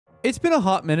It's been a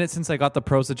hot minute since I got the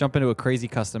pros to jump into a crazy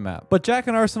custom map, but Jack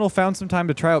and Arsenal found some time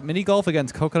to try out mini-golf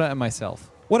against Coconut and myself.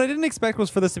 What I didn't expect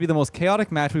was for this to be the most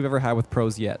chaotic match we've ever had with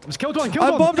pros yet. Just killed one,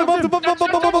 I bumped him. Go.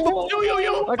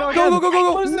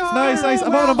 Nice.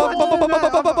 I'm on him.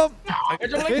 Bump.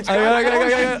 I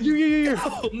got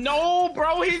it. No,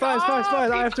 bro, he's fine.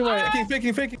 I have to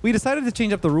wait. Faking. We decided to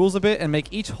change up the rules a bit and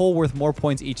make each hole worth more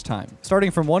points each time,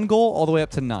 starting from 1 goal all the way up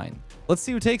to 9. Let's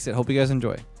see who takes it. Hope you guys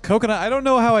enjoy. Coconut, I don't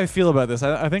know how I feel about this.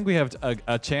 I think we have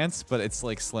a chance, but it's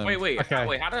like slim. Wait.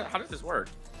 Okay. How does this work?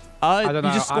 I don't know.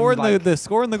 You just score the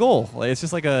score in the goal. Like, it's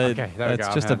just like a. Okay, there we it's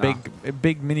go. just a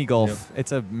big mini golf. Yep.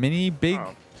 It's a big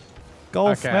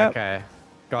golf map. Okay.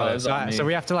 Got it. So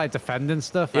we have to like defend and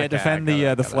stuff. Yeah, defend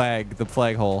the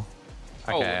flag hole.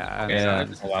 Okay. Yeah.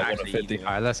 All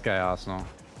right, let's go, Arsenal.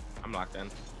 I'm locked in.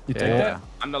 You take that?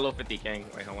 I'm the low 50 king.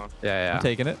 Wait, hold on. Yeah. I'm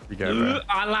taking it. You go, bro.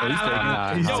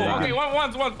 Okay,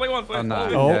 once, play once. Oh, no.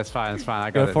 Oh. Yeah, it's fine.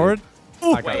 I got it. Go forward.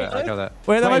 I got it.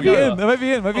 Wait, that might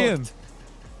be in.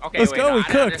 Okay, Let's go. We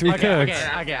cooked. Okay,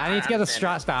 I need to get the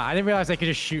strats down. I didn't realize they could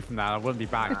just shoot from that. I wouldn't be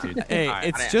back, dude. Hey,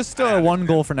 it's just 1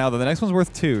 goal for now, though. The next one's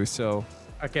worth 2, so.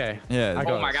 Okay. Yeah.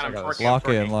 Oh my god, I'm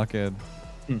torquing. Lock in.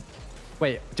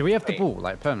 Wait, do we have the ball,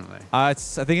 like, permanently? I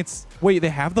think it's... Wait, they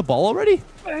have the ball already?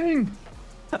 Bang.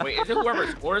 Wait, is it whoever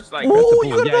scores? Like,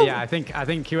 Yeah, I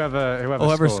think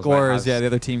whoever scores, yeah, the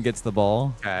other team gets the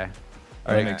ball. Okay.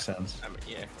 All right. That makes sense.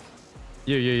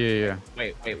 Yeah. Yeah.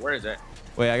 Wait, where is it?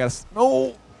 Wait, I gotta...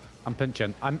 No! I'm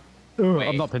pinching. I'm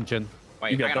not pinching.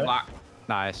 Wait, I got a block.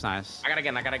 Nice. I got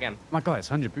again. Oh my god, it's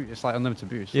 100 boost. It's like unlimited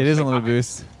boost. Yeah, it is unlimited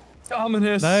boost.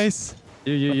 Ominous. Nice.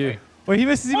 You. Wait, he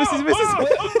misses.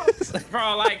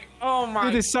 Bro, like, oh my.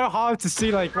 Dude, it's so hard to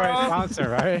see like where it's bouncing,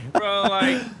 right? Bro,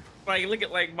 like, look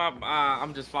at like my.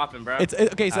 I'm just flopping, bro.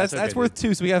 Okay, so that's worth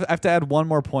 2. So we have to add 1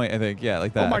 more point, I think. Yeah,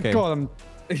 like that. Oh my god,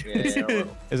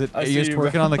 Is it? Are you just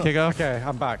working on the kickoff? Okay,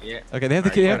 I'm back. Yeah. Okay, they have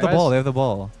the ball. They have the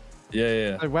ball.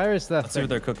 Yeah. Like, where is that? Let's see what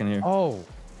they're cooking here. Oh,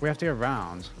 we have to go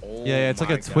around. Yeah, it's like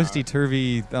a twisty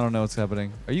turvy. I don't know what's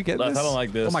happening. Are you getting Leth, this? I don't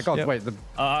like this. Oh my god, Yep. wait,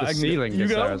 the ceiling is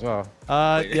there as well.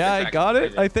 Yeah, I got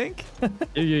it. I think.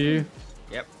 You.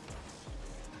 Yep.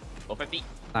 450.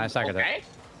 Nice, I got it. Okay.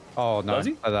 Oh no. Does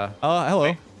he? Hello.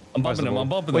 I'm bumping him.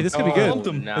 Wait, this could be good.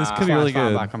 This could be really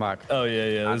good. I'm back. Oh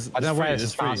yeah. I don't know where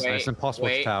it's free. It's impossible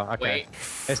to tell. Okay.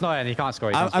 It's not in. He can't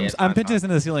score. I'm pinching this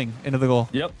into the ceiling, into the goal.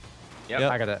 Yep.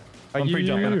 I got it. I'm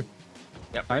pre-jumping.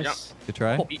 Yep. Nice. Good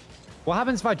try. What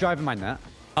happens if I drive in my net?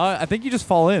 I think you just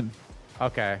fall in.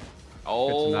 Okay.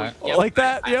 Oh, Yep. Like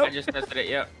that. Yep. I just tested it.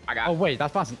 Yep. I got it. Oh wait,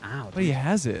 that's bouncing out. But he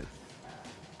has it.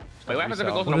 Wait, what happens if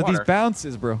it goes in What the are these water?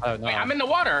 bounces, bro? Oh no. Wait, I'm in the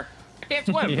water. I can't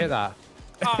swim. You hear that?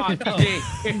 Oh,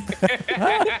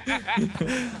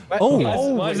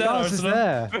 Oh, Why is that, bounce is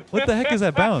there? what the heck is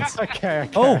that bounce? Okay.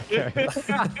 Oh.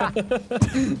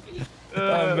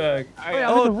 I'm back. Wait,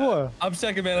 I'm in the water. I'm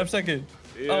second, man. I'm second.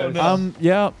 Yeah. Oh no.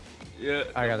 Yeah. Yeah.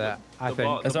 I got that. I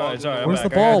think. It's alright. Where's the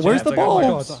ball? Where's the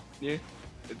ball? Yeah.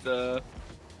 It's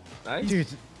nice. Dude,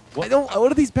 What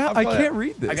are these bounces? I can't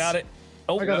read this. I got it.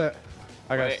 Oh, I got it.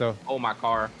 I got it Wait. still. Oh, my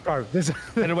car. Bro, this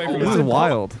Get away from This is me.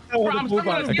 wild. Bro, I'm stuck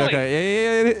on the ceiling.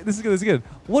 Okay. Yeah. This is good.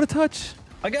 What a touch.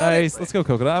 I got Nice. it. Let's go,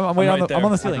 Coconut. I'm waiting right on the. I'm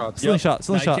on the there. ceiling. Yep. Ceiling shot. Nah,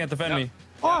 Ceiling he shot. can't defend me.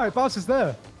 Oh, it bounces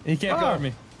there. He can't guard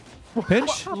me.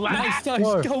 Pinch. Nice.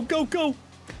 Whoa. Go.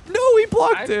 No, he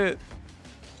blocked it.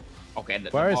 Okay.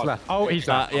 Where is Leth? Oh, he's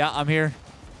there. Yeah, I'm here.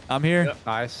 Yep.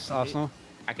 Nice, Arsenal.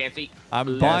 I can't see. I'm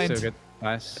Yeah, blind. so good.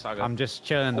 Nice. all good. I'm just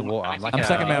chilling in the water. I'm like I'm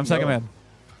second man. I'm second man.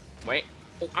 Wait.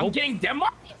 I'm getting demo.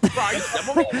 Bro, are you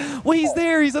demo? Well, he's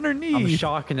there. He's underneath. I'm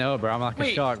sharking it up, bro. I'm like a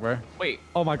Wait. shark, bro. Wait.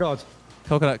 Oh my god.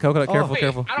 Coconut. Careful. Wait,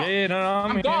 Careful. I don't- Yeah, no,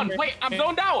 I'm here, gone. here. Wait, I'm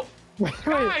zoned out.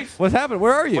 Guys. What's happened?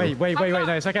 Where are you? Wait.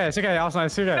 No, it's okay. Arsenal,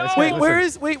 it's okay. It's Wait, okay. where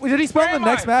is? Wait, did he spawn Where on the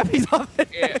am next I? map? He's on the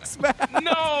Yeah. next map.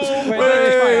 No. Wait,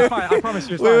 Wait, it's fine. I promise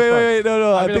you, it's fine. Wait.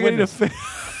 No. I I'm think I need to.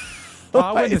 gonna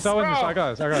I win this. I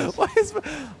got this. Why is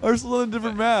Arsenal on a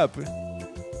different map?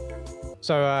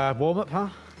 So, warm up, huh?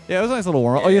 Yeah, it was a nice little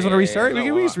warm up. Oh, you guys want to restart? Yeah, We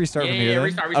can just restart from yeah, here. yeah, then.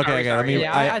 restart, Okay. Let me.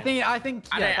 yeah. I think.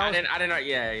 I didn't know.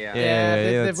 Yeah.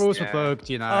 Yeah, the rules were yeah. bugged,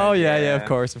 you know. Oh yeah. Yeah. Of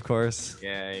course.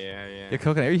 Yeah. Yeah,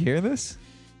 Coconut, are you hearing this?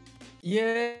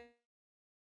 Yeah.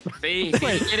 See, you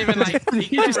can't even like. You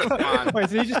can't respond. Wait,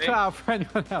 did he just cut out for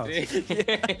anyone else?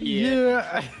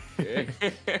 Yeah.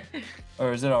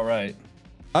 Or is it all right?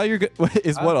 Oh, you're good.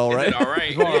 Is what all right? Is it all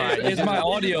right? All right. Is my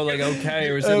audio like okay,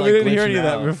 or is it like we didn't hear glitching any of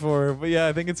that out? before, but yeah,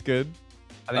 I think it's good.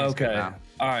 I think it's good Okay. now.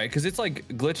 All right, because it's like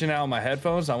glitching out on my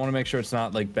headphones. I want to make sure it's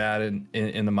not like bad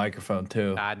in the microphone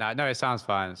too. No, it sounds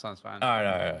fine. All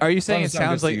right. Are you As long saying it as sound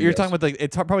sounds good like to you're you talking guys. about like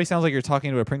it probably sounds like you're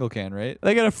talking to a Pringle can, right?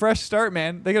 They got a fresh start,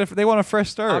 man. They want a fresh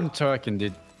start. I'm talking,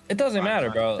 dude. It doesn't matter,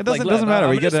 bro. It doesn't matter.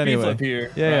 We get it anyway. Flip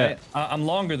here, Yeah, right? I'm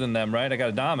longer than them, right? I got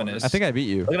a dominus. I think I beat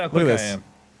you. Look at how quick I this. am.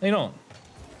 No, you don't.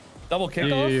 Double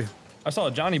kickoff? I saw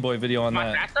a Johnny Boy video on Am I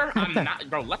that. faster? I'm not,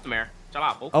 bro. Lethamyr. Chill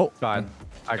out, fool. Oh. Fine.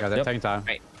 I got it. Yep. Taking time.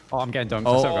 Wait. Oh, I'm getting dunked.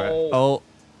 Oh. I still got it. Oh.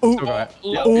 Still got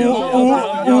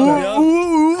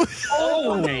it.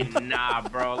 Okay, nah,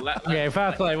 bro. Okay,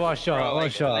 fair play. One shot. Bro, One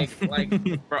like, shot.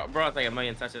 bro, it's like a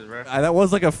million touches, bro. That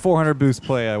was like a 400 boost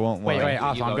play. I won't lie. Wait. You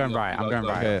Arsenal, I'm go, going you right. go, I'm going you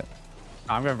go. right. Okay.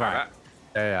 I'm going right. Alright.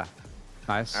 Yeah.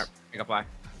 Nice. Alright, pick up fly.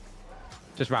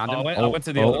 Just random. I went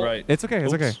to the other right. It's okay.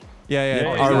 It's Oops. okay. Yeah. Yeah,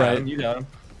 All you got right. him, you got him.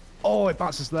 Oh, it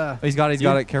bounces there. He's got it. He's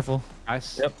got it. Careful.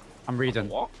 Nice. Yep. I'm reading.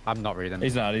 What? I'm not reading.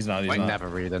 He's not. I'm never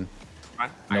reading. Fine,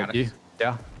 I got You? it.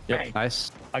 Yeah. Yep.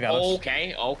 Nice. I got it.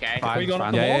 Okay. Fine. you going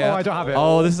fine. up the wall? Oh, I don't have it.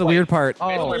 Oh, this is a weird part. Oh.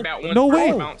 Don't worry about one No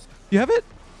way. bounce. You have it?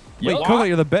 Wait, Yup. Coco,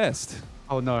 you're the best.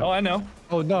 Oh no. Oh, I know.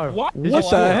 Oh no. What? You What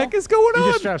just- the heck is going You on?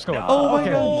 just straight scored. Oh my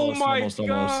okay. God. Oh my Almost.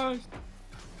 gosh.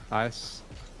 Nice.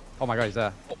 Oh my god, he's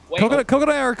there. Wait. Coco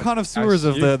and I are connoisseurs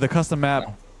of you- the custom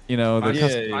map. You know, the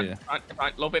custom. Yeah.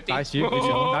 Low 50. Nice, you.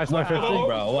 Nice low 50.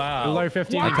 Bro, wow. Low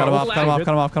 15. Wow. Cut him off. Cut him off.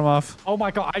 Cut him off. Cut him off. Oh my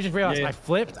god, I just realized Yeah. I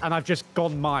flipped and I've just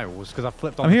gone miles because I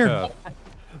flipped on I'm the here.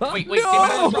 curb. Wait. No!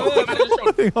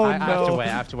 Oh I have to no. wait.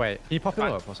 I have to wait. Can you pop it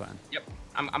up or something? Yep.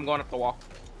 I'm going up the wall.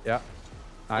 Yeah.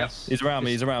 Nice. He's around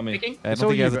me. He's around me. Picking. I don't It's all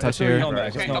think he has you, a touch it's all here. you. Come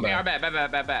back. Okay, Come okay,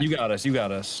 back. bet. You got us. You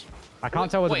got us. I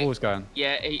can't tell where the Wait. ball's going.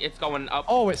 Yeah, it's going up.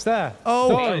 Oh, it's there. Oh,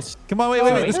 Nice. come on, wait.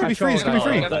 This could be free. This could be Oh,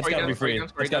 free. that's gotta be free.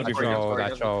 That's gotta be free.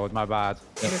 That trolled. My bad.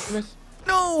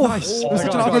 No. Nice. It was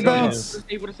such an I got awkward it. bounce.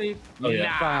 Oh,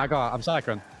 yeah. Fine, I got it. I'm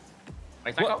cycling.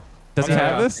 Wait, psycho? Does he Yeah.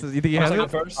 have this? You think he has Second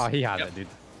it? first. Oh, he had Yep. it, dude.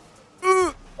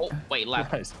 Oh, wait,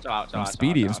 left. Nice. Chill out. I'm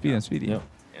speedy. I'm speedy. Yep.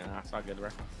 Yeah, that's all good, bro.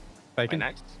 Wait, Bacon.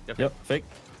 next. Yep. Fake.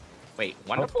 Wait,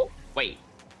 wonderful? Wait,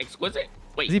 exquisite?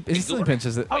 Wait, Is he exuberant? still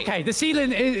pinches it? Wait. Okay, the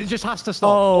ceiling it just has to stop.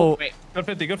 Oh. Wait, Good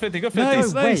 50. Good 50. Good 50.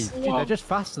 Nice, no nice. way. Dude, they're just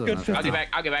faster than Good us. shot.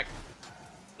 I'll get back.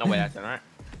 No way, that's it, alright?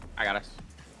 I got us.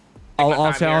 I'll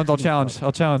time challenge.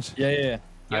 I'll challenge. Yeah. Yes.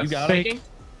 You got it. Faking.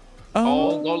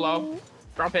 Oh, go low.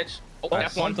 Drop pitch. Oh, Oh,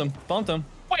 that's one. Bumped him.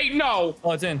 Wait, no.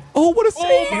 Oh, it's in. Oh, what a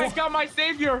Oh save! my god, my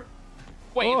savior.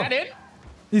 Wait, Oh. is that it?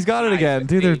 He's got it Nice. again,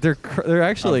 dude. They're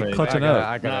actually Okay, clutching I got it. up.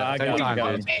 I Nah, got I it. Take got your it, time,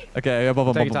 got dude. it. Okay, yeah,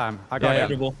 bump. Take your time. I got Yeah, it.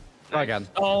 Comfortable. Go again.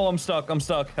 Oh, I'm stuck.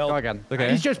 Help. Go again.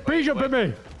 Okay. He's just pre-jumping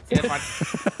me. Yeah,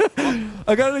 fine.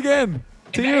 I got it again.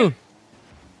 To you.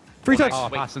 Free touch. Oh,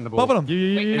 Wait. passing the ball. Bumping him.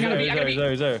 You. Wait, I gotta be-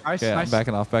 He's there. Nice, Okay, I'm nice.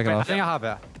 backing off. I think I have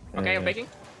it. Okay, I'm baking.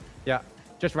 Yeah.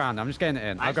 Just round. I'm just getting it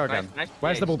in. I'll Nice, go again. nice.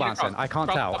 Where's Yeah, the ball just get bouncing? I can't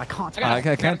cross. tell. I can't tell. I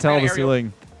can't tell the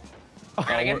ceiling.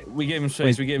 We gave him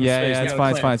space. We gave him space. Yeah, We it's gotta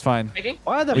fine. It's claim. fine. Baking.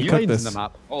 Why are there We cooked planes in this. the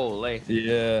map? Holy.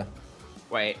 Yeah.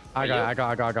 Wait. I got it.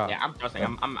 Yeah, I'm trusting.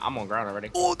 I'm on ground already.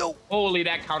 Oh no! Holy,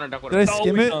 that counter duck would Did I have.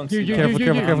 skim we it? dunked. Careful,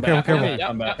 careful.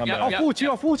 I'm back. Yep. I'll fault you.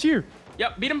 I'll fault you.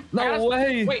 Yep, beat him. No I got us.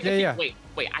 way. Wait, Yeah. wait.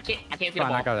 I can't see the Fine,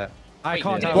 ball. I got it. I Wait,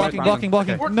 can't yeah. tell. Blocking.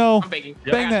 Okay. No. I'm baking.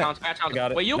 Bang that. I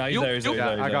got it. Wait, you. No, he's there, he's there, he's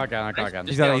there. I got again.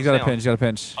 He's got a pinch. He's got a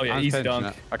pinch. Oh yeah, I'm easy pinching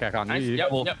dunk. it. Okay, I can't. Nice. You.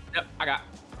 Yep. Well, I got.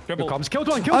 Triple. Comes. Killed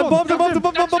one. I bumped him. Bump.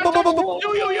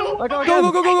 You. I got Go.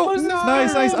 again.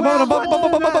 Nice. I'm on him.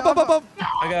 Bump.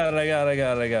 I got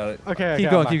it. Okay.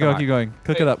 Keep okay, going.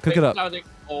 Cook it up. I was like,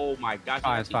 oh my gosh.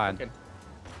 Fine, it's fine.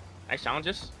 Nice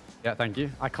challenges. Yeah, thank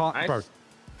you. I can't, Nice. bro.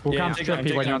 Full Yeah, cam's take time,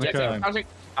 trippy when you're on the take curve. I was like,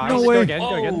 No Go way. again.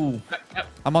 Oh. yep.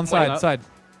 I'm on Wait, side.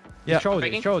 Yeah. Shoulder.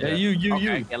 Yeah, You.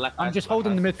 Okay, yeah, left I'm side, just left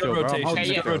holding the side. midfield, Good bro. I'm holding rotations. Okay,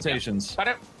 the Good yeah. rotations. Got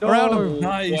it. Around No. him.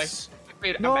 Nice.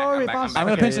 No, it bounced. I'm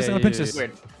gonna pinch this.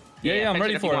 Weird. Yeah, I'm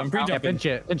ready for it. I'm Yeah, pre-jumping.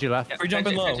 pinch it left. Free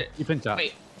jumping low. You pinch that.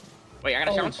 Wait, I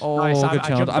got a challenge. Oh, Nice, good I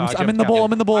challenge. jumped I'm in the out. ball.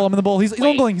 I'm in the ball. He's Wait.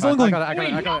 ongoing.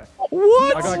 I got it.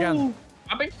 What? I got again.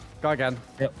 Hopping. Go again.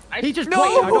 Nice. He just No!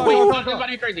 wait. I got Wait, it. this is about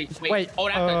to be crazy. Wait. Oh,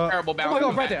 that's a terrible bounce. Oh my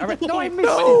god, read it. I read. No, I missed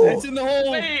No. it. It's in the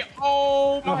hole. Wait.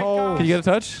 Oh my hole. god. Can you get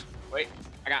a touch? Wait.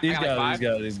 I got He's like got five.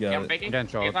 it. He's Yeah, got I'm it. faking. I'm getting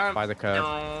trolled Take time. by the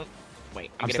curve.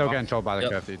 Wait, I'm still getting trolled by the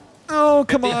Yep. curve, dude. Oh,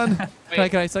 come on. Wait.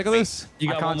 Can I cycle this? You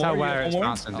I got can't one tell more? You where got it's one more?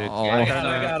 bouncing, dude. Oh. Yeah,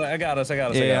 I got us.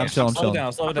 Yeah, I'm chilling. Slow it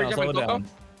down. Slow it I'm down.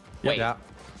 Wait. Yeah.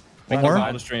 One more?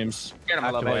 All the streams. Get him I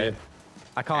a have to little wait. bit.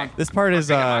 I can't. This part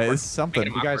is awkward. something.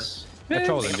 Making You guys, they're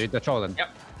trolling, dude. They're trolling. Yep.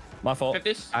 My fault.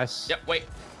 50s. Nice. Yep. Wait.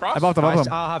 Cross. I bumped him. Nice.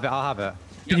 I'll have it.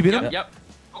 Can you beat him? Yep.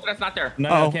 Oh, that's not there. No,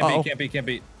 Uh-oh, can't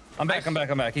beat. I'm back. He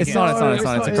It's can't. not. It's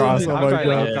a cross. Oh I'll my try it,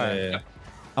 god. I'll try it. Yeah.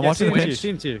 I'm watching the Team pitch. two,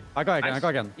 team two. I got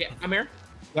again. Yeah, I'm here.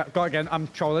 Yeah, go again. I'm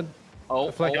trolling.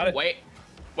 Oh, Flick. Got it. wait.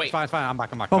 Fine. I'm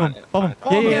back. Bump him. Oh,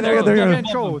 Yeah, there you I'm go. getting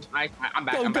trolled. Nice. I'm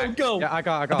back. Go. Yeah, I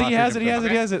got. I think he has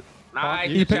it. Nice.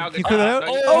 You Good job, clear good that job. out?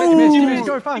 No, you- Oh! Miss,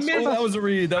 go fast. Oh, that was a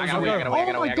read. I gotta wait.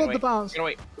 Oh my god, the bounce.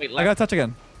 Wait. I got a touch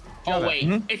again. Oh wait,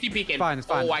 is he peeking? Fine, it's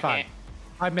fine. Oh, it's fine. I can't.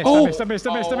 I missed. Oh. I missed.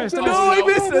 No, I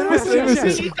missed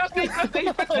it.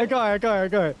 I got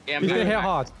it. Yeah, I'm He's gonna good. hit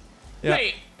hard. Yeah.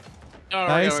 Wait. Oh,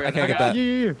 Nice. okay, I can't get okay. that.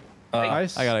 You. I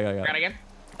Nice. got it. Got it again.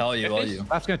 All you.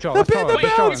 That's gonna troll. The That's pin, the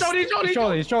trolling.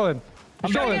 bounce. He's trolling.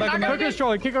 I'm getting it, I got Cook is it.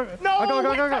 trolling. Keep going. No.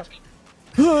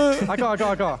 I got.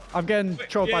 I got. I'm getting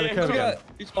trolled by the Yeah, curve yeah.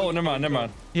 again. Oh, never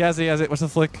mind. He has it. What's the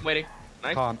flick? Waiting.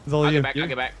 Nice. Can't. It's all I'll you. get back. I'll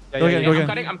get back. Yeah, Go yeah, again, yeah. go I'm again.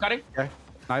 cutting. I'm cutting. Okay.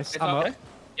 Nice. It's I'm up. okay.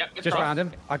 Yep. It's Just crossed. round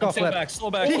him. I got Slow flip. back, slow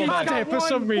back. He had it for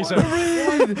some reason.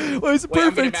 Oh, it's Wait,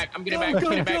 I'm getting perfect. back. I'm getting back. I'm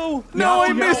getting back. No,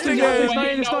 I missed No,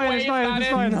 again. it's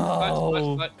fine.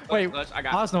 No. Wait, I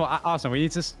got it. Arsenal, we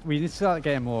need to start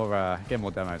getting more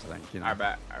demos. I think. You know. Alright,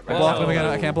 bet. Block him again.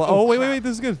 I can't block. Oh, wait.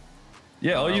 This is good.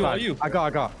 Yeah, all you. I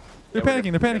got. They're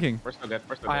panicking. We're still good.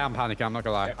 I am panicking. I'm not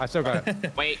gonna lie. I still got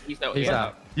it. Wait, he's still. He's yeah.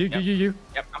 out. You.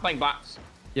 Yep, I'm playing box.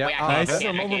 Yeah. Wait, I can't. Nice.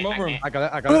 I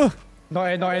can't. I got it. Not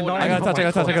in. I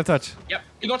gotta touch. Yep.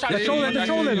 You gonna try to They're shoot. trolling.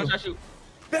 You gonna try to shoot.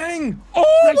 Bang! Oh,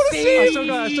 what a I save! still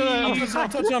got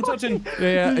it. I'm touching.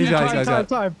 Yeah, he's got.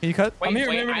 Time. Can you cut? Wait, I'm here,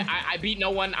 wait, remember? I beat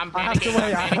no one. I'm I have to panicking.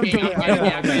 wait. I have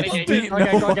to I'm wait.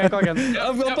 panicking. Okay, go again.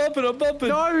 I'm bumping.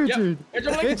 No, Yep. dude. It's a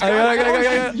link. I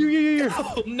got. You.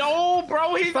 No,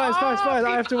 bro, he's Fine.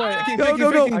 I have to wait.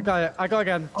 Go. I got it. I go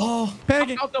again. Oh,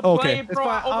 Panicking. Out the Oh, play, okay. It's bro.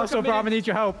 fine. Also, bro, I'm gonna need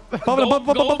your help. Bump.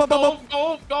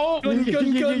 Go.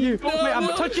 You. Wait, I'm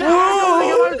touching.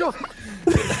 Whoa.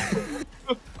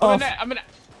 I'm in that.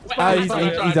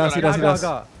 He does.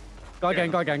 Go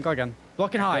again.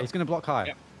 Blocking high. He's gonna block high.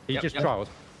 Yep. He Yep, just yep. trolled.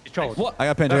 He's trolled. what? I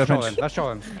got pinned. That's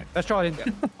trolling.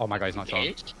 Oh my god, he's not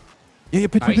trolling. Yeah,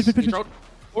 Nice. pitch. He trolled.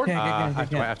 Forward. I have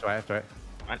to wait.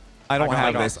 I don't I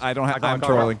have got. this. I don't I have. got, I'm I got.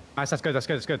 trolling. Nice, that's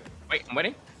good. Wait, I'm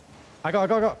waiting. I got.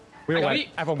 We all I got went. it.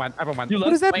 Everyone went. You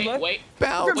What is that? Wait.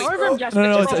 Bounce. Wait, yes,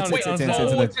 No, it's it's wait, in.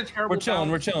 no, it's a terrible We're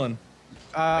bounce. chilling.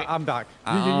 I'm back.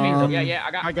 Yeah,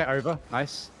 I got. I get over.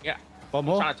 Nice. Yeah. One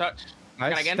more. Trying to touch.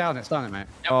 Nice. Again. Down it, mate.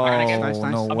 Yep, Oh, I got again. Nice.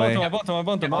 no I way.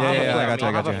 bumped him. Yeah, I got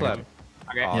I'll have you. a flip.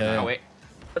 Okay. Oh, yeah. No, wait.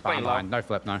 Just playing low. Fine. No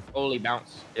flip, no. Holy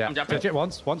bounce. Yeah. I'm jumping. Touch it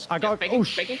once. I got. Faking, Oh,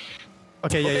 faking.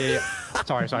 Okay, yeah.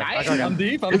 Sorry. I Nice. go I'm again.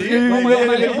 deep.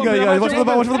 You got. Watch for the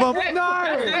bump. No!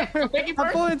 I'm faking I'm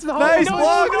first. falling into the hole. Nice No,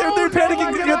 block. no, They're no,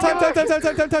 panicking. no, You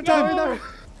got time. No.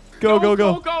 Go.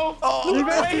 Go. Oh, You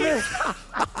missed it.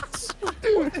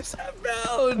 What is that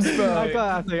bounce, I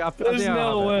bro? think There's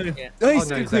no way. Yeah.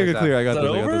 nice. Oh, no, Clear. I got Is that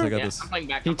over? this. I got Yeah, this. I'm playing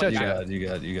back. Can you touch back. You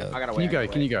got. I gotta Can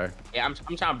wait. you go? Yeah, I'm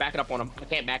trying to back it up on him. I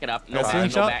can't back it up. No, Got I ceiling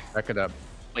can go shot? back. Back it up.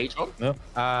 Wait, hold. No.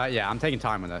 Yeah, I'm taking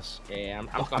time with this. Yeah, I'm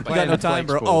I'm gonna You play. got no the time,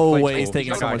 bro. Flake's Oh, ball. wait. He's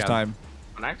taking so Go much again. time.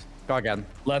 Next. Go again.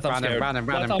 Leth, I'm scared. Round him.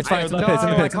 It's fine. It's in the No, pits.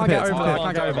 I can't get over I that. I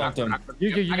can't get over bumped that. him.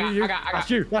 You. I got.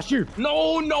 That's you.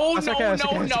 No. That's okay, that's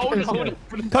okay.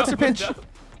 Touch or pinch.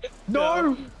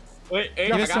 No! Wait,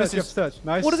 You have just to missed touch, you have to touch.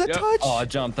 Nice. What is that Yep. touch? Oh, I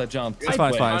jumped. It's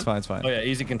fine. Oh yeah,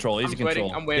 easy control. I'm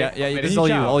waiting. I'm waiting. Yeah. I'm This is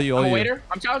waiting. all you. I'm a waiter.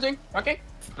 I'm challenging. Okay.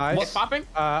 Nice. It's popping.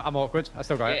 I'm awkward. I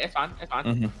still got Yeah, it. it's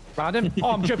fine. Round him.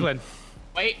 Oh, I'm dribbling.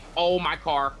 Wait. Oh, my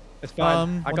car. It's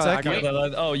fine. I one got it.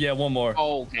 sec. Oh yeah, one more.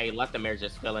 Okay, Lethamyr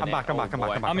just filling I'm it. back. Oh,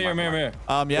 boy. I'm here. Yeah.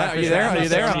 Are you there? Are you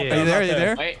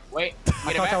there? Wait.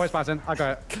 I Get it can't tell back. what's passing. I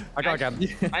got it. I got again.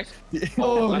 Nice.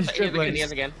 Oh, he's He dribbling.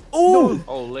 is again. Ooh.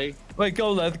 Holy. Wait,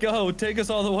 go, Leth, go. Take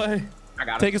us all the way. I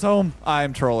got it. Take us home.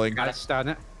 I'm trolling. Got it. Nice, down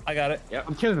it. I got it. Yep.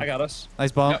 I'm killing him. I got us.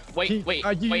 Nice bump. Yep. Wait.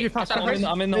 You passed I'm that.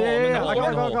 I'm in the hole. Yeah, I'm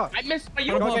in the hole. I got. I missed. Are Go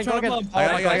you? again, go again.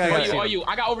 I got Oh, you.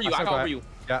 I got over you. That's I got okay. over you.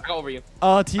 Yeah. I got over you.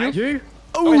 To you? You?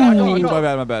 Ooh. I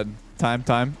got. My bad.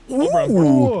 Time.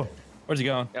 Ooh. Where's he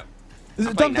going? Yep. Is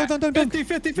I'm it playing done?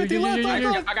 50, You. Leth.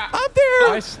 I got. I'm there.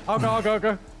 Nice. I'll go.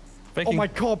 Oh Faking. my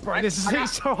god, bro. This I got-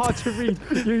 is so hard to read.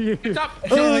 You. It's up.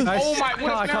 Nice. Oh my.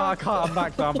 I can't. I'm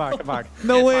back. I'm back.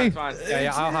 No way. It's fine.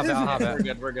 Yeah, I'll have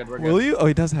it. We're good. Will you? Oh,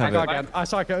 he does I have got it. again. I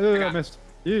saw it. I missed.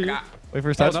 You. got- Wait for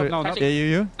his No, touch. no, no. Yeah,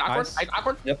 you. Awkward. Nice.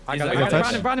 Awkward. Yep. I he's got there. it.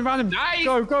 touch. Round him. Nice.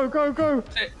 Go.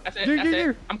 That's it. You. That's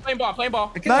it. I'm playing ball. Nice,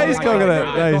 Oh my Coconut.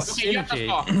 God. Nice. Okay, you have to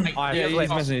stall. Yeah,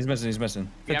 he's missing.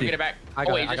 Yeah, I'm 50. getting it back. I Oh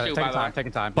got wait, it. I just got shoot. it.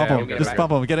 Taking time. Bump Yeah, him. get it Just back.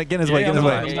 bump him. Get in his way. Get in his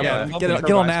way. yeah, Yeah. yeah.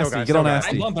 Get all nasty. Still Get all guys.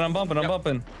 nasty. I'm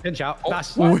bumping. Pinch out. Oh.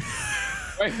 That's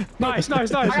Wait. nice.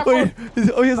 got Wait.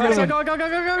 Oh, he has Nice. another one. Go.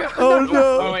 Oh Oh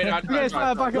no. wait, no, Yes,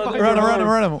 back up.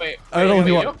 Run him. Wait, I don't know if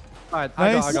you wait, want. Alright,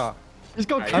 Nice. I got. He's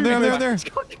got. I'm there. Nice,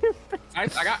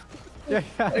 I got. Yeah.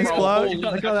 Thanks, Bro, Block. holy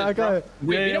I got it.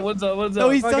 Yeah, what's up? Oh,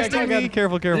 he's Okay, dusting go me. again.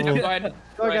 Careful. Go ahead.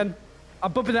 Go again.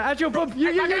 I'm bumping the edge. Bump.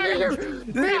 You.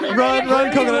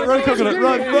 Run, Coconut.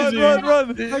 Run.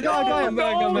 I got it.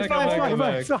 I'm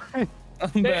back. It's fine.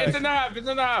 It's enough. It's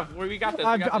enough. We got this.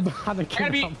 We I'm got this.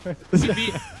 panicking.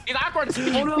 He's awkward.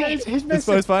 Oh no. He's It's missing.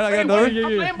 fine, it's fine. I got another. I'm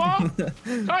playing ball.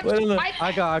 Touch. Wait a minute. Fight.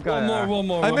 I got One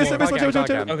more. I missed, one more. Watch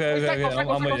out.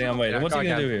 Okay. I'm waiting. What's he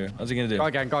gonna do here? What's he gonna do?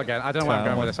 Go again. I don't know where I'm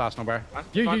going with this Arsenal, bro.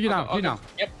 You know.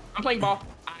 Yep. I'm playing ball.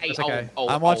 It's okay.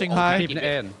 I'm watching high. Keeping it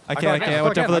in. I can't.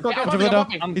 Watch out for the. Watch out for the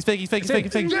dog. He's fake. He's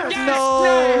faking. Yes! No.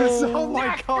 Yes! Oh my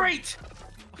Yes! god. Great.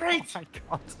 Oh my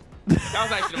god. That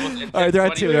was actually the most intense All right, they're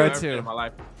at 2, funny they're I've at ever 2. been in my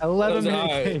life. 11 That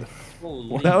was minutes.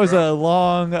 Holy That was crap. a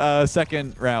long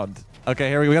second round. Okay,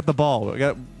 here we got the ball.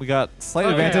 We got slight Oh,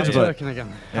 yeah, advantage, yeah. but Working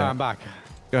again. Yeah. I'm back.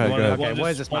 go ahead. Okay,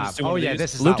 where's this map? do Oh one of yeah, these.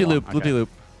 this is Loop de that loop. one. Loop de Okay. loop.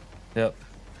 Yep.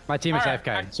 My team is All right,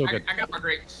 AFK. It's all good. I got my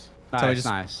grapes. So we Nice, just-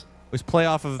 nice. We just play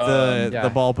off of the Yeah.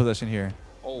 ball position here.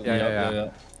 Oh, Yeah.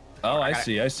 Oh, I got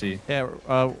it. see. Yeah.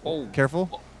 Oh.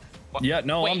 Careful. Yeah,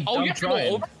 no, Wait, I'm you have to go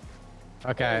trying. over?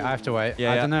 Okay, I have to wait.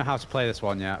 Yeah, I yeah. don't know how to play this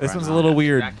one yet. This right one's a now. little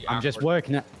weird. Exactly I'm just awkward.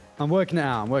 working it. I'm working it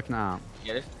out.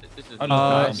 Yeah, this is. Oh,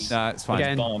 Nice. Nah, it's fine.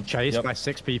 Again, bomb. chased Yep. by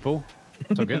 6 people.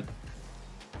 It's all good.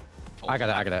 I got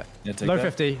it. Yeah, take Low that.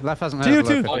 50. Left hasn't Two, heard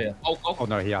two. low 50. Oh, yeah. Oh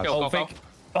no, he has. Go, go, go. fake.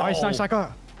 Nice, I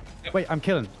got it. Wait, I'm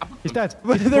killing. He's dead.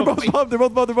 They're both bumped. They're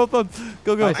both bumped.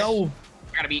 Go. Nice. Go.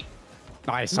 I gotta beat.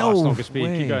 Nice, No Arsenal, good speed.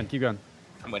 way. Keep going.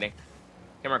 I'm waiting.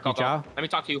 Come here, Coco. Ciao. Let me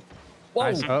talk to you. Whoa.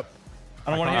 Nice, up. I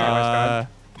don't want to hear Uh,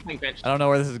 I'm playing bench. I don't know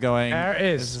where this is going. There it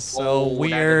is. This is so Oh,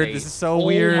 weird. that This is so oh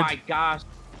weird. my gosh.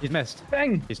 He's missed. it.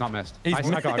 Bang. He's not missed. He's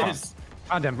Nice, I got it. missed.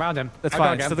 Round him. That's I got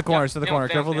fine. again. To the corner. Yep, To the yep, corner.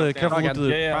 yep, Careful. yep, Careful yep. with the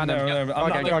loop. Yeah, I'm Round him. there. I'm Okay, not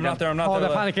go there. I'm again. not there. I'm Oh, they're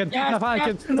not there. panicking. Yes, They're panicking.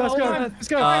 yes, Let's go. no, Let's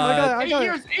go. Uh, I got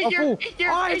it. Eight years.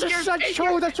 I just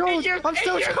trolled. I'm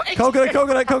still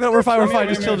Coconut. We're fine.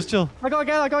 Just chill. I got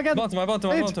again. I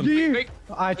bumped him. You.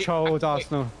 I trolled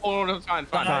Arsenal. Oh, no, it's fine.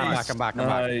 It's fine. Nice. I'm back.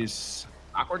 Nice.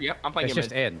 Awkward. Yep. I'm playing It's him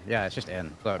just mid. in. Yeah, it's just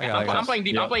in. Look. I'm playing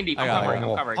deep. I'm playing deep. I I'm got it. covering.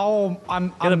 I'm covering. Oh,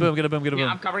 I'm. Get a boom. Yeah,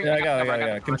 I'm covering. Yeah, I got I'm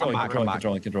it.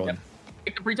 Controlling.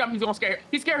 Get the pre-jump. He's gonna scare.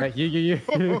 He's scared. Hey, you.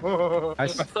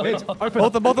 Nice. It's open.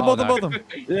 Both them. Oh, no.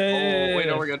 Yeah. Oh, wait,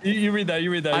 no, we're good. You read that. I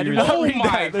do read not that. read my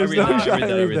that. There's I no read that, shot.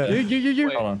 I read that. You.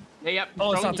 Wait. Hold on. Hey, yep.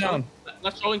 Oh, it's not down.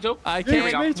 Let's trolling too. I There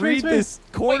we can't go. read me. this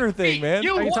corner thing, man.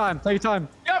 you- Take your time.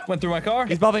 Yep. Went through my car.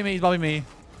 He's bumping me.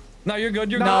 No, you're good.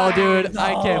 No, dude.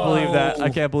 I can't believe that. I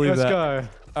can't believe Let's that. go.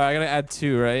 All right, I gotta add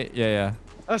 2, right? Yeah.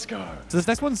 Let's go. So this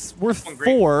next one's worth One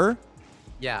great. 4.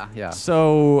 Yeah.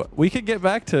 So we could get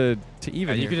back to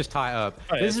even. You here. could just tie it up.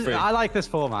 Oh, yeah, This it's is. free. I like this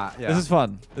format. Yeah. This is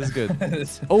fun. This is good.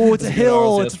 It's- Oh, it's a This is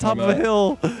hill. good. It's the top of a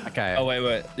hill. Okay. Oh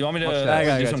wait. You want me to Watch that. I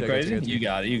got do you, something I got crazy? you. You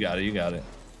got it.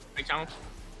 Big challenge.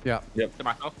 Yeah. To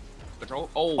myself. Control.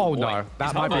 Oh. Oh boy. no,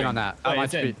 that might be hovering. on that. Oh, That might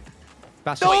it's in. be.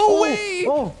 That's No oh,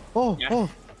 way! Yeah.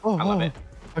 I love it.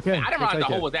 Okay. I didn't we'll realize the take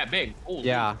hole it. was that big. Holy.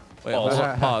 Yeah. Wait, Pause. hold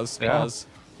on. Pause. Yeah.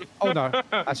 Oh no,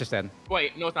 that's just in.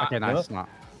 Wait, no, it's not. Okay, nice. It's not.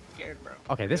 I'm scared, bro.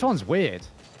 Okay, this one's weird.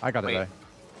 I got it Wait. though.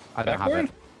 I don't Backward?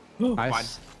 have it.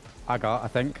 Nice. I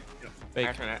think. Fake.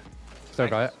 Internet. Still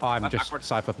got it. Oh, I'm Left just backward.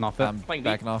 ciphering off it. I'm Playing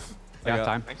backing off. Yeah,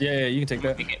 time. Yeah, you can take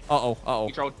that. Pick it. Uh-oh.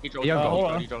 He trolled. He trolled. Yeah, hold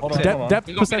on. Hold on. Depth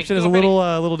He's gonna perception finish, is a he's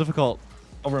gonna little difficult.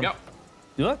 Over him. Yep.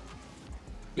 You look?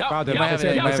 Yep. Wow, dude, Yep. might have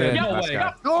it, Yep. might have it. Yep. Let's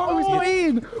Yep. go. Oh, it's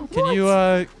in. Can you hit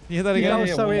that Yeah, again? that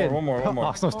was so weird. One more.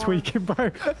 Arsenal's tweaking,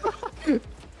 bro.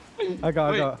 I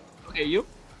got Wait. it. Okay, you?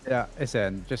 Yeah, it's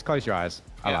in. Just close your eyes.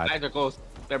 I Yeah, lied. eyes are closed.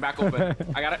 They're back open.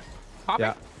 I got it. Pop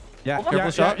Yeah. it. Yeah. Careful Yeah.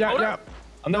 shot. Yeah.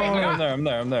 I'm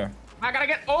there. I gotta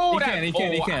get. Oh, He that. can't, he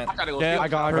can't, he oh, can't. I gotta go. Yeah, steal. I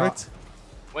got. perfect.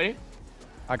 Wait.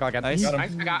 I got again. Nice. Got him.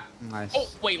 Nice. I got. Nice. Oh,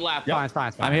 wait, left. Fine, it's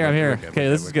fine. I'm here. Okay,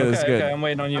 this is good. This is Okay, good. I'm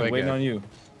waiting on you. Okay, Waiting good. on you.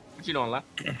 What you doing, left?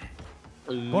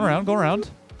 Going around.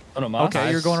 Oh no, Mouse.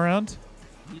 Okay, you're going around.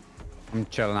 I'm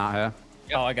chilling out here.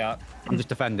 Oh, I got. I'm just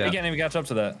defending. He can't even catch up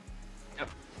to that. Yep.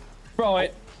 Bro,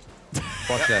 wait.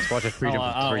 Watch this. Watch this. Pre-jump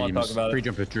I don't with wanna talk dreams. about it.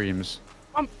 Pre-jump with dreams.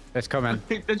 It's coming.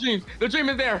 The dream. The dream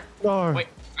is there. No. Wait,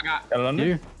 I got. Got it under?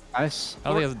 You? Nice. I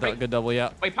don't think that's a good double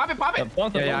yet. Wait, pop it, pop it.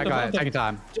 Yeah, I got it. Take your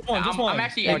time. Just one. I'm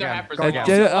actually in there again. half Go percent. again.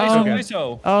 Get it? Why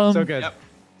so? So good. Yep.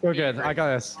 So good. I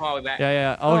got this. Oh, that.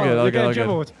 Yeah. All Oh, good. All you're good. All getting good.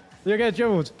 dribbled. You're getting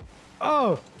dribbled.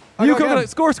 Oh. I You got coconut. again.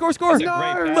 Score. That's a great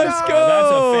Let's pass.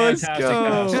 go. That's a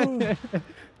fantastic pass.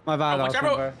 My bad. Bro,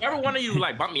 Arsenal, bro. whichever one of you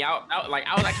like bumped me out, like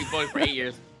I was actually floating for 8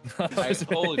 years. Like,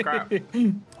 holy crap.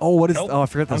 Oh, what is? Nope. Oh, I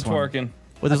forgot I'm this one. twerking.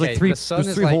 Well, there's Okay, like three. The sun There's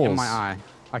is three like holes. in my eye.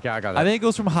 Okay, I got it. I think it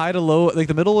goes from high to low. Like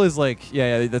the middle is like,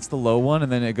 yeah, that's the low one,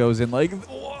 and then it goes in like.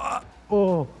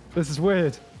 Oh, this is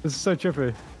weird. This is so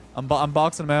trippy. I'm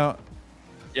boxing him out.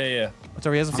 Yeah. What's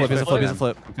over? He has a flip. He has a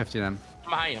flip. I'm 50 them. I'm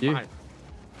behind you. You? I'm behind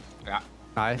you. Yeah.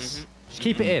 Nice. Just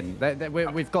keep it in.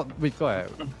 We've got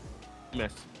it.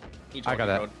 Miss. He's I got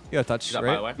on it. road. You got a touch, He's up, by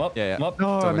the right? way. Up, Yeah, yeah. up.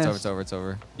 No, It's I over, it's over, missed. it's over, it's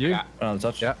over. You? Yeah. Oh,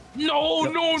 touch. Yeah. No,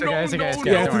 no, It's no, okay, it's okay, no, it's no,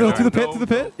 okay. Yeah, Don't through worry, the, through the don't pit, no, through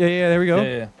the no. pit. Yeah, yeah, there we go.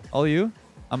 Yeah, yeah. All of you.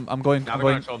 I'm going. Now I'm we're gonna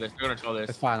going. control this. We're gonna control It's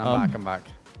this. fine. I'm back. I'm back.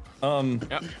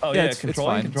 Yep. Oh Yeah, yeah, it's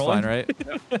controlling, fine. It's controlling. fine,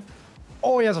 right?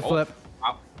 Oh, he has a flip.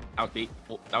 Wow. That was beat.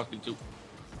 Oh, that was beat too.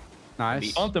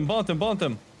 Nice. Bumped him, bumped him, bumped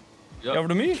him. Yep. Over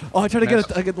to me. Oh, I tried to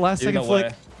Missed. get the last second No flick.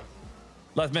 way.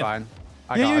 Left mid. Fine.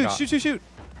 I Yeah, got, I yeah, got. shoot, shoot, shoot.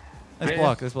 Nice Yeah,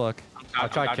 block, nice block. I'll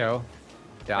try kill.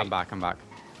 Yeah, I'm Wait. back. I'm back.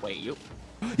 Wait, you.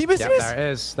 He missed, Yep, he missed. there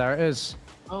it is. There it is.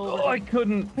 Oh, I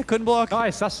couldn't. I couldn't block.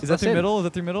 Nice. That's Is that through it. middle? Is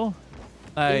that through middle?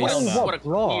 Nice. Well, Oh, what a what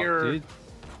block, clear- dude.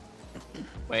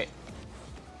 Wait.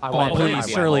 I Come on, won. please, I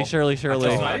Shirley, won. Shirley, Shirley.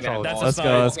 That's all. That's a Let's snipe.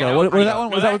 go, let's go. What was that one?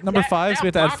 Was that number 5? So we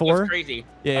have to add block 4? was crazy.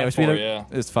 Yeah, Add we should 4, be yeah.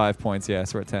 It's 5 points. Yeah,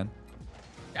 so we're at 10.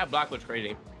 That block was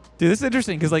crazy. Dude, this is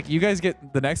interesting because like you guys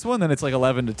get the next one, then it's like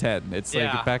 11 to 10. It's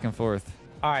Yeah. like back and forth.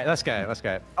 All right, let's go. Let's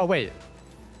go. Oh wait.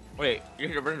 Wait, you're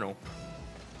the original.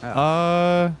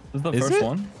 Uh, This is the Is first it?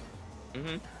 one.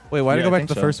 Mm-hmm. wait, why did Yeah, I I go back think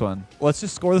to the so. first one? Let's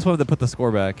just score this one to put the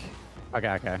score back. Okay.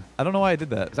 Okay. I don't know why I did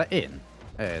that. Is that in?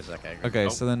 It is. Okay. Good. Okay, Oh.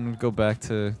 so then go back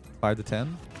to 5 to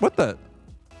 10. What the?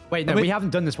 Wait, no, I mean- we haven't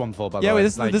done this one before, by the Yeah, way. wait,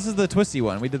 this Like, is the twisty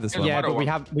one. We did this one. Yeah, Water but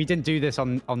one. we didn't do this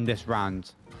on this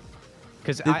round.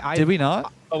 Because Did we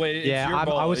not? Oh wait, it's Yeah, your I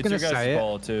ball. was it's gonna your guys' say it.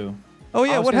 ball too. Oh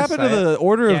yeah, was what gonna happened to say it. the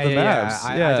order of the yeah, maps?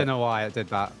 I don't know why it did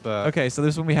that, but Okay, so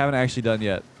this one we haven't actually done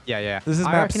yet. yeah. This is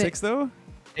I map reckon 6 though?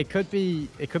 It could be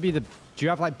the. Do you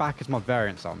have like backers mod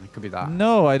variants on? It could be that.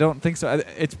 No, I don't think so.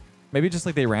 It's maybe just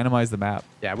like they randomized the map.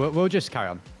 Yeah, we'll just carry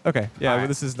on. Okay, yeah, Alright. well,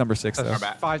 this is number 6 though. That's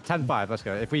bad. 5, 10, 5. Let's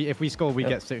go. If we score, we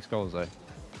get 6 goals though,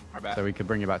 Our bad. so we could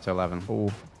bring it back to 11.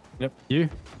 Oh, Yep. You?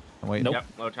 I'm waiting. Nope. Yep,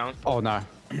 low challenge. Oh no,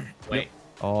 Wait,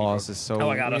 Oh, this is so Oh,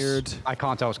 I got us. weird. I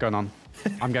can't tell what's going on.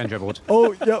 I'm getting dribbled.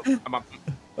 Oh, yep. I'm up.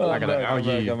 Oh, I I'm got it. back, Oh, I'm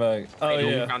back, you. I'm back. Oh Wait,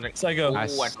 yeah. counting. Psycho.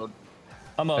 Nice. Ooh, I told-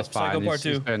 I'm up. It's fine. Psycho part It's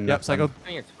 2. been Yep, Psycho.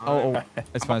 Dang it. Oh,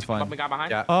 it's fine, it's fine. Bump me guy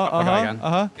behind. Yeah. Uh-huh, Okay, again.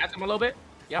 uh-huh. Got him a little bit.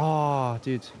 Yep. Oh,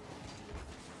 dude.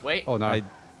 Wait. Oh no. I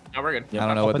No, we're good. I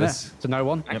don't know what Open it. this... To no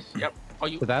one. Nice. Yep. Oh,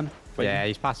 you. To them. Wait. Yeah,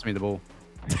 he's passing me the ball.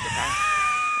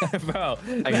 Bro,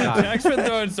 that. Jack's been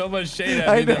throwing so much shade at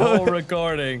I me the know. whole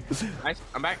recording. Nice.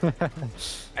 I'm back.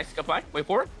 Nice. Go play. Wait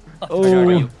forward.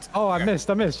 Oh, Oh, I missed.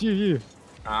 You.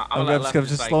 I'm I'm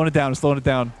just slowing it down, slowing it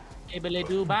down.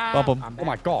 Bump 'em. Oh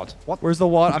my god. What? Where's the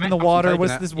water? I'm in the water. taking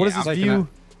What's it. this? What is Yeah, this I'm taking view?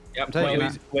 Yep. I'm taking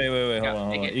wait, it. Wait, hold Yeah, on,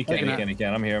 hold take on. it, You take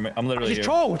can. I'm here. I'm literally He's here.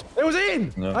 trolled. It was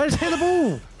in. No. I just hit the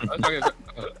ball.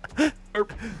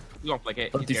 You gonna flick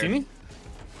it. Oh, He's do you see scared. me?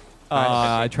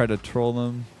 I tried to troll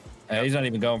them. He's not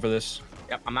even going for this.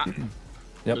 Yep. I'm not.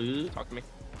 Yep. Talk to me.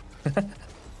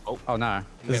 Oh no.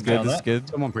 This is Okay, good. This is that. good.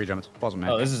 Someone pre-jumped. Wasn't me.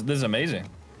 Oh, this is amazing.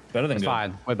 Better than It's good.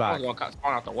 fine. We're I back. was gonna cut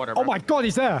spawn out the water. Oh bro. my god,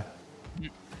 he's there.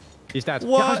 He's dead.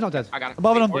 What? Yeah, he's not dead. I got it.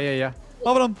 Above him. Yeah.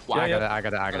 Bobbing them. Wow. I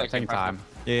got yeah. it. Taking time.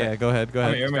 Yeah, go ahead. Go I'm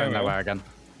ahead. here, He's going nowhere again.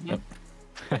 Yep.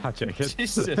 I'm joking.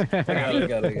 Jesus. I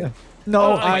got it. No,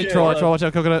 Oh, I okay, troll. well, Watch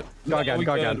out, coconut. Go again. We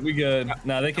Go good. again. We good.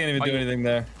 Nah, they can't even do anything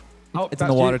there. Oh, It's in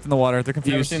the water. It's in the water. They're You ever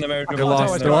confused. seen the American They're Football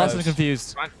lost. Team? They're lost and Nice. confused.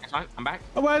 It's fine. It's fine. I'm back.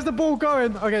 Oh, where's the ball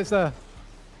going? Okay, it's there.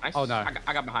 Nice. Oh, no.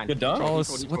 I got behind. Good dunk. Oh, He's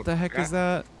told, he's what told. the heck I got is it.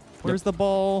 that? Where's the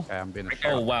ball? Okay, I'm being a Right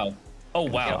there. Oh wow. Oh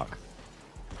wow.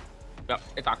 Yep.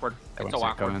 It's awkward. It's so Everyone's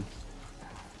awkward. coming.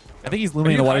 I think he's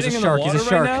looming in the water. He's a hiding in the shark. He's a water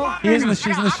shark. right now? He is in the.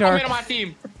 She's in the shark. I'm on my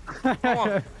team. Come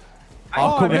on.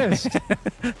 Oh, I cool. missed.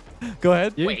 Go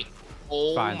ahead. You? Wait.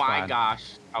 Oh Fine, my fine. gosh.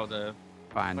 How the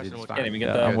Fine, dude. Question It's was- fine. Can't even get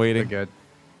Yeah, that. I'm waiting. We're good.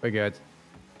 We're good.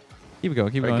 Keep it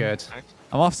going. Keep it We're going. good. nice.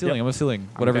 I'm off ceiling. Yep. I'm off ceiling.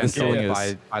 Whatever I'm the getting ceiling killed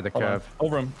is. by the Hold on. curve.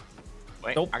 Over him.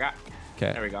 Wait. Nope. I got.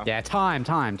 Okay. There we go. Yeah, time.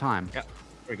 Yep. There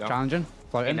we go. Challenging.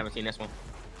 I've Floating. never seen this one.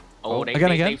 Oh, Oh, again?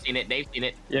 they've seen it. They've seen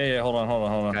it. Yeah. Hold on.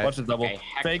 Okay. Watch the double. Okay,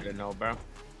 heck Fake. to no, bro.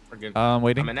 We're good.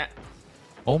 Waiting. I'm in that.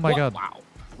 Oh my What? god. Wow.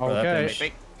 Bro, that Okay. thing-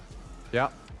 Fake. Yeah.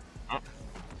 Oh.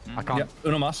 I can't. Yep.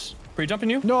 Uno mas. Pre-jumping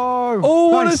you? No. Oh,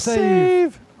 what a Nice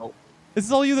save! Oh. This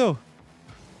is all you though.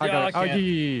 I Yeah, got it. I Oh, can't.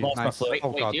 yeah. Lost my Nice. flip. Wait, Oh,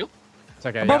 wait, God. you? It's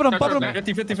okay. I'm bumping him. Start, Bumping start,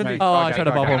 him. 50-50. Oh, I Okay, tried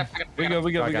to go bubble. again.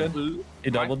 We good. Go again. He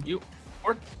doubled. You.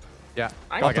 Forward. Yeah.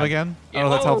 Nice. Bumped him again. Oh,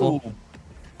 that's helpful.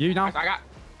 You now. Nice, I got.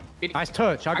 Nice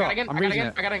touch. I got. again. I'm I got reading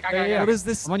again. it. I got Yeah, yeah. What is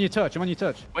this? I'm on your touch.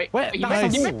 Wait. Wait, he that's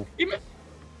missed, he the missed, wall. he missed.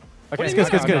 Okay, It's good,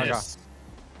 it's good, it's good.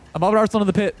 I'm bobbing Arsenal in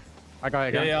the pit. I got it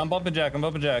again. Yeah. I'm bumping Jack.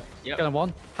 Yep. Getting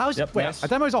one. How's Yep, wait? nice. A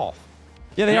demo's off.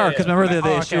 Yeah, they Yeah, are. Because yeah. remember the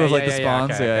Oh, issue okay, of like the yeah,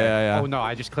 spawns. okay, Yeah, okay. yeah, yeah. Oh no,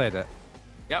 I just cleared it.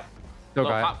 Yep. Still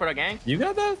Little got hot it. for the gang. You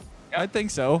got that? I think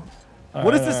so.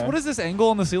 What is this? What is this angle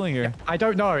on the ceiling here? I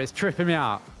don't know. It's tripping me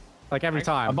out. Like every I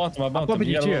time. I bumped him. I'm bumping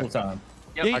You you got a too. little time.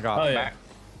 Yep. Yeet. I got Oh, it. yeah. Back.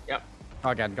 Yep. Go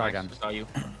again. Go Nice. again. Saw you.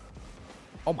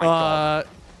 Oh my god.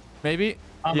 Maybe.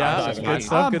 I'm Yeah, not good diving.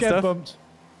 stuff. I'm Good getting stuff. bumped.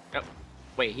 Yep.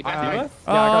 Wait, he Yeah, back. I got it.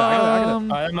 I got it.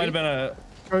 That might have been a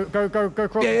Go,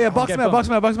 cross. Yeah, box him out, box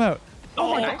him out, box him out.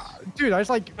 Oh, my nice. God. Dude, I just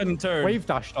like couldn't turn. wave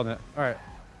dashed on it. All right,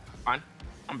 Fine.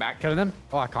 I'm back. killing him.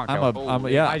 Oh, I can't I'm kill him.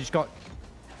 yeah. I just got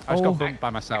bumped by I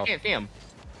myself. can't see him.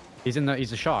 He's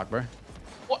a shark, bro.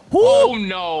 What? Oh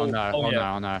no. Oh no, Oh, oh yeah. no,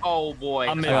 oh no. Oh boy.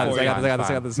 I'm I mid got this, for I you. got this, I got this,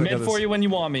 I got this. I got Mid for this. you when you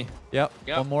want me. Yep.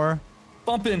 Yep. One more.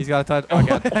 Bumping. He's got a touch. Oh, Oh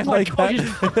my like God,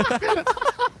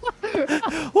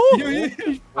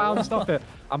 that. Stop it.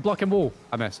 I'm blocking wall.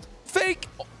 I missed. Fake.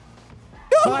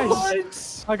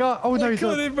 Nice. I got. Oh no, he's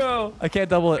up. Couldn't, bro. I can't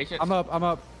double it. Patient. I'm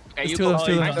up. Okay, It's you two of go. them,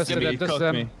 two of them. Nice. That's Give me. it. That's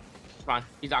Cook me. It's fine.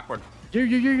 He's awkward.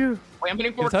 You. Wait, I'm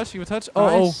getting You forward. touch? You touch?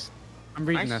 Oh, Nice. I'm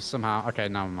reading Nice. this somehow. Okay,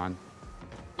 never mind.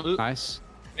 Nice.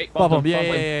 Wait, Bump him. Bump Yeah, him,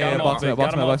 yeah, bump him. yeah, Got yeah. him Box off him it, out, box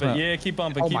got him him out, box off him it. out. Yeah, keep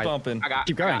bumping, Oh keep my- bumping. I got.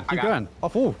 Keep going. I Keep got. going.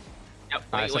 Off wall. Yep.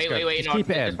 Nice, Wait. let's go. Just No, keep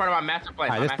it it's in. part of my master plan.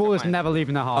 Alright, my this ball is master plan. never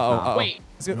leaving the half now. Wait.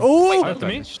 It's good. Oh! Open.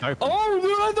 me? It's just open. Oh,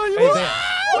 dude, I thought you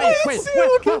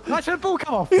Wait, were. wait. Why should the ball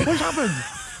come off? What's happened?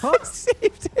 Huh? I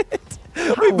saved it.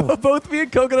 We both me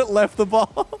and Coconut left the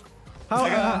ball.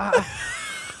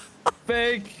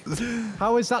 Fake.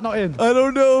 How is that not in? I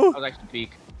don't know. I was actually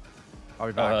peak. I'll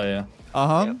be Oh, back. hell yeah.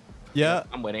 Uh-huh. Yeah.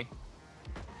 I'm waiting.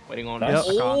 Waiting on. Nice.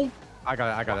 Oh. I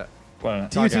got it.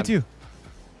 What? Two, two, two.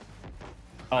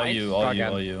 All Nice. you, all you,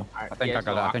 Again. all you. Alright, I think yeah, I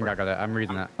got it. I think I got it. I'm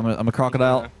reading it. I'm a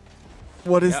crocodile.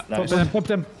 What is... Yep. Nice. Bumped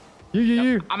him.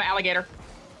 You. I'm an alligator.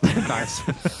 Nice.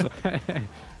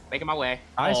 Making my way.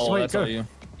 Nice. Oh, Wait, that's go. all you.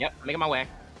 Yep. Making my way.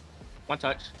 One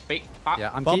touch. Wait. Pop.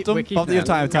 Yeah, I'm Bumped we're him. keeping Bumped you have it.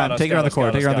 time, time. Got us, Take it around the got corner.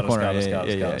 us, Take it around the got us, corner. got us, Yeah, got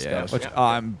us, yeah, got us, yeah. got us. Which Yep.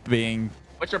 I'm being...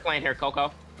 What's your plan here,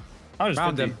 Coco? I'm just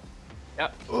Round 50. him.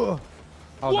 Yep.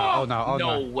 Oh no.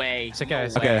 No way. It's okay,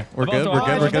 it's Okay, we're good. Bumped We're him.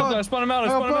 good. We're I got good. I spun him out. I I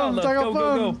spun him got out. bumped, I got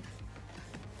Go.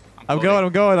 I'm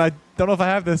going. I don't know if I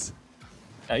have this.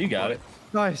 Yeah, you got it.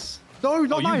 Nice. No,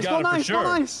 not you nice. got Not it for nice. sure.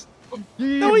 Not nice.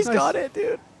 No, he's Nice. got it,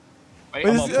 dude. Wait, Wait,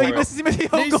 I'm this up is, for he it. misses. He misses.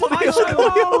 Oh, He's- goal, he's- goal,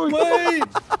 goal. Wait.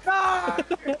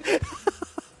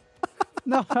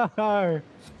 No.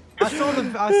 I saw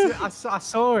the. I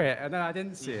saw it and then I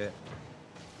didn't see it.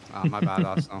 Oh, my bad,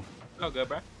 Arsenal. Oh, good,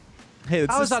 bro. Hey,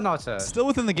 How this is that not a? still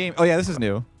within the game. Oh yeah, this is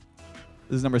new.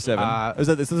 This is number 7. Uh,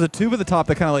 There's a tube at the top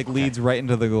that kind of like leads right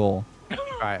into the goal.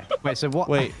 Right. Wait. So what?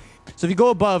 Wait. So if you go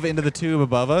above into the tube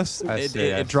above us, I it, see,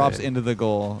 it, I it drops see. into the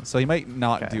goal. So he might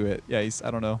not Okay. do it. Yeah, he's.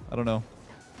 I don't know.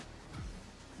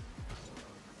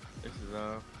 This is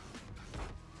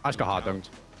I just got hard dunked.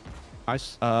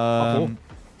 Nice.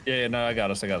 Yeah, no, I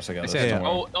got us. Yeah. Don't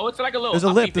worry. Oh, it's like a little. There's a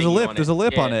uppy lip. There's a thingy lip. on There's it. a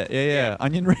lip on it. Yeah.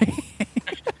 Onion ring.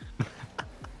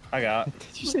 I got.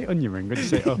 Did you say onion ring? Did you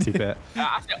say uppy bit?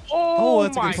 I said, Oh, oh,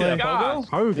 that's a good my play. gosh.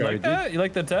 Oh, You go, like dude. that? You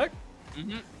like the tech?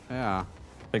 Yeah.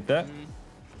 Like that?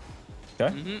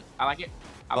 Okay. I like it.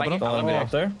 I Bump like it it. up. I Don't let love me it.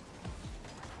 up there.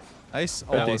 Nice.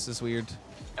 Oh, Fifty. this is weird.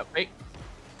 Yep, wait.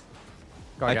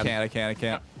 Go I again.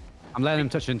 can't. I'm letting him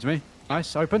touch into me.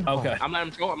 Nice. Open. Okay. I'm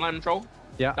letting him troll.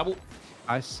 Yeah. Double.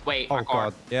 Nice. Wait, Oh my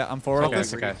card. god. Yeah, I'm forward. Okay.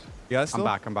 This. Okay. You guys still?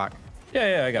 I'm back.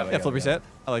 Yeah, I got it. Yeah, flip reset.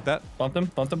 I like that. Bumped him.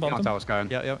 Can't tell what's going.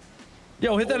 Yeah.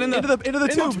 Yo, hit that in the Into the tube. Into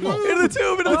the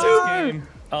tube. That's game.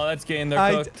 Oh, that's game. They're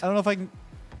I cooked. don't know if I can.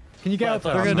 Can you get up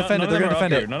there? They're gonna defend it. They're gonna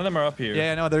defend it. None of them are up here.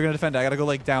 Yeah, no, they're gonna defend it. I gotta go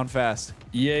like down fast.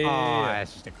 Yeah. Oh,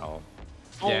 it's just a goal.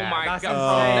 Oh Yeah, my that's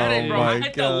god. insane. Bro, Oh I my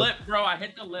hit the God. lip, bro. I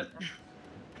hit the lip.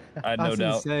 I had no That's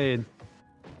doubt. insane.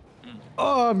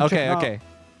 Oh, I'm Okay. checking out. Okay.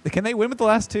 Can they win with the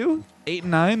last 2? 8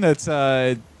 and 9. That's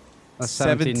That's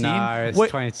 17. No, it's Wait.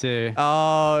 22.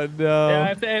 Oh no.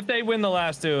 Yeah, if they win the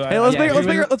last 2. Hey, let's Yeah, make if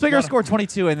you let's make our not- score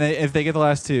 22, and then if they get the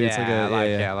last 2, it's like I a like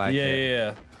it. I yeah. like it.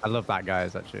 Yeah. I love that,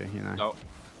 guys. Actually, you know. No.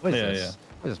 What is Yeah, this? yeah.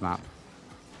 What is this map?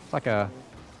 It's like a.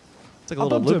 It's like a I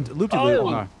little bumped him. loop. Oh,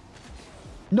 no.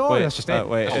 No, Wait, that's just it.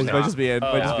 wait. Oh, It no. might just be it.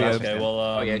 Oh, Might just be it. okay. Well,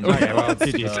 Oh, yeah, Okay, well,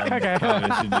 GG's. Okay.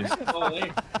 GG's. Oh,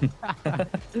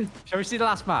 wait. Shall we see the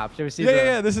last map? Shall we see?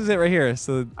 Yeah. This is it right here.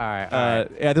 So, All right.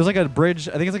 yeah, there's like a bridge.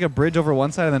 I think it's like a bridge over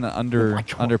one side and then an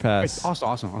underpass.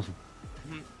 Awesome.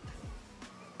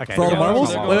 Okay. For all the Yeah,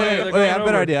 marbles? they're Wait, going- wait, they're wait. going I have a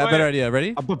better over. idea. I have a better idea.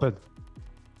 Ready? I'm bumping.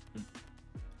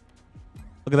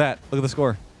 Look at that. Look at the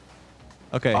score.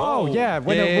 Okay. Oh yeah.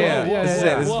 Yeah. This is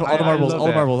it. This is all the marbles. All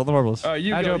the marbles. All the marbles. All right,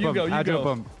 you go.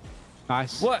 Bump.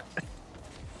 Nice. What?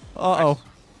 Uh-oh.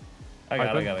 I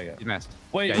got it. You missed.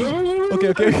 Wait. Yeah,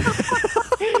 Okay.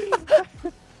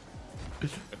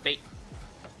 Wait.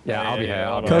 Yeah, I'll be here.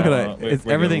 I'll be Coconut. here. Coconut. We're It's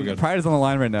good, everything. we're good. Pride is on the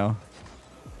line right now.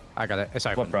 I got it. It's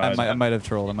open. What pride? I might have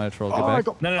trolled. Get Oh, back.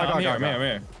 got. No, I got- I'm I got-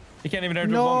 here. He can't even airdrop on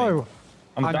me. No.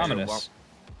 I'm I'm Dominus.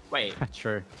 Wait.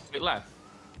 True. Wait, left.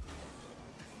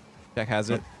 Jack has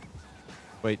it.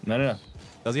 Wait. No.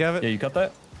 Does he have it? Yeah, you cut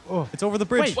that? Oh. It's over the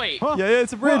bridge. Wait. Huh? Yeah,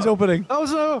 it's a bridge opening. That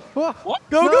was a. What? What?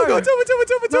 Go, No. go, go. It's open, it's open,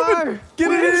 it's open, it's No. open. Get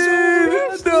Wait,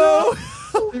 it it's in. No.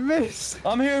 You missed.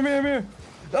 I'm here, I'm here, I'm here.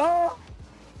 Ah!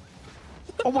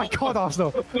 Oh my god,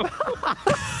 Arsenal.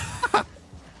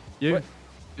 You. Wait.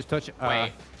 Just touch it.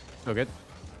 Wait. So good.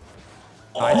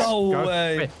 No Go.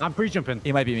 way. Wait, I'm pre-jumping.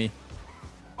 He might be me.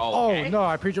 Oh Okay. no,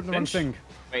 I pre-jumped the wrong Finish. thing.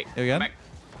 Wait. You again? I'm back.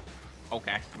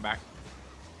 Okay, I'm back.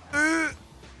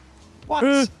 What?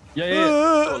 Yeah,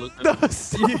 yeah. No,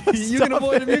 You can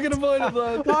avoid him, you can avoid him,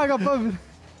 bud. Oh, I got both.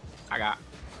 I got.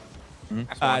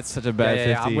 That's Ah, one. it's such a bad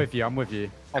 50. I'm with you. I'm with you.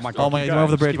 Oh my That's god. Oh my keep God, going,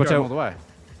 over the just bridge, keep watch going out. all the way.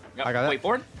 Yep. I got it. Wait,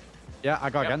 forward. Yeah, I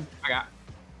got Yep, again. I got.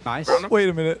 Nice. Round Wait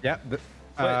a minute. Yeah.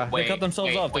 They cut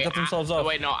themselves off, they cut themselves off.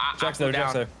 Wait, no. Jack's there,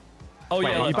 Jack's there. Oh Wait,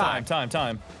 yeah, you back?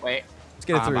 time. Wait. Let's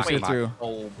get it through. back, Let's get it back. through.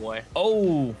 Oh boy.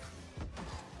 Oh,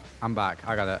 I'm back.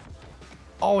 I got it.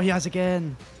 Oh, he has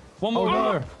again. one more.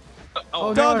 Oh, Oh,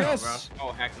 heck no. no, Yes. bro.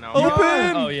 Oh heck no.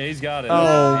 Open. Oh yeah, he's got it.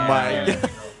 Oh Yeah, my there God. you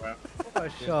go, bro. Oh,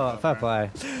 shot. Fair play.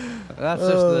 That's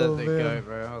just Oh, the man. go,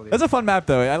 bro. Holy That's a fun map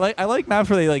though. I like maps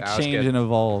where they like That was change good. and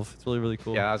evolve. It's really really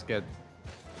cool. Yeah, that was good.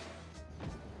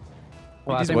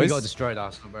 Well, I These think we boys- got destroyed,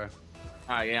 Arsenal, bro.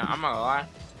 Yeah, I'm not gonna lie.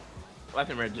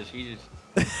 Lethamyr he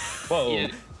just. Whoa, He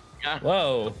just yeah.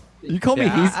 whoa. You call me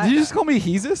Yeah, Did you just call me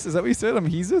Hesus? Is that what you said? I'm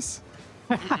Hesus?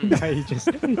 No, he just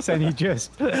said he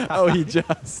just. Oh, he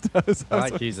just. I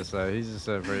like Jesus though. He's just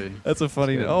so very. That's a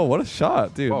funny. good. Oh, what a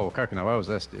shot, dude. Whoa, coconut. Where was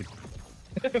this, dude?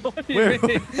 What do you Where,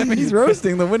 mean? he's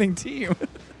roasting the winning team.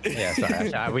 Yeah,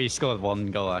 sorry. We scored one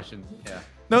goal. I shouldn't. Yeah.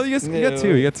 No, you got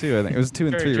two. You got two. I think it was 2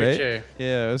 and True, 3, true, right? true.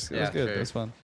 Yeah, it was Yeah, good. true. It was fun.